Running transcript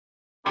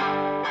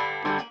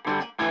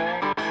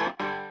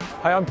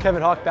Hi, I'm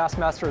Kevin Hawk,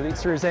 Bassmaster Elite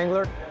Series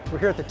Angler. We're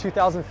here at the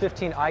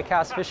 2015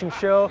 ICAST Fishing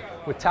Show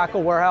with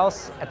Tackle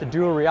Warehouse at the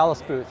Duo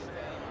Realis booth.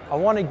 I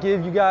want to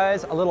give you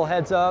guys a little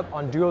heads up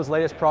on Duo's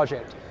latest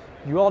project.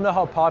 You all know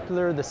how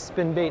popular the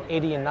Spinbait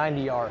 80 and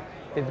 90 are.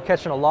 They've been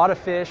catching a lot of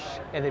fish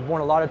and they've won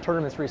a lot of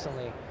tournaments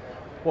recently.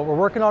 What we're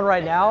working on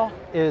right now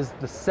is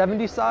the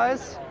 70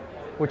 size,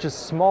 which is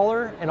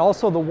smaller, and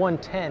also the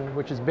 110,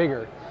 which is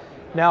bigger.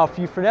 Now, if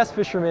you finesse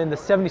fishermen, the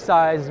 70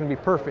 size is going to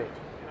be perfect.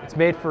 It's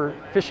made for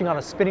fishing on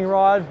a spinning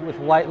rod with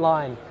light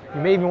line.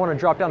 You may even want to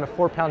drop down to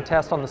 4-pound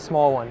test on the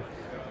small one.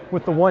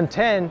 With the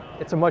 110,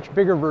 it's a much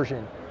bigger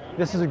version.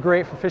 This is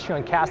great for fishing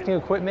on casting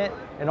equipment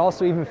and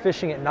also even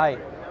fishing at night.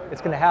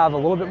 It's going to have a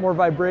little bit more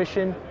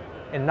vibration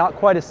and not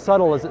quite as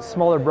subtle as its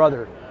smaller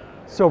brother.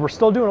 So we're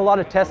still doing a lot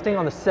of testing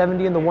on the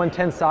 70 and the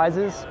 110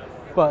 sizes,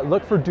 but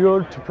look for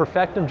Duo to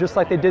perfect them just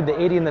like they did the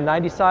 80 and the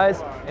 90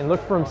 size, and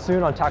look for them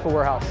soon on Tackle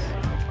Warehouse.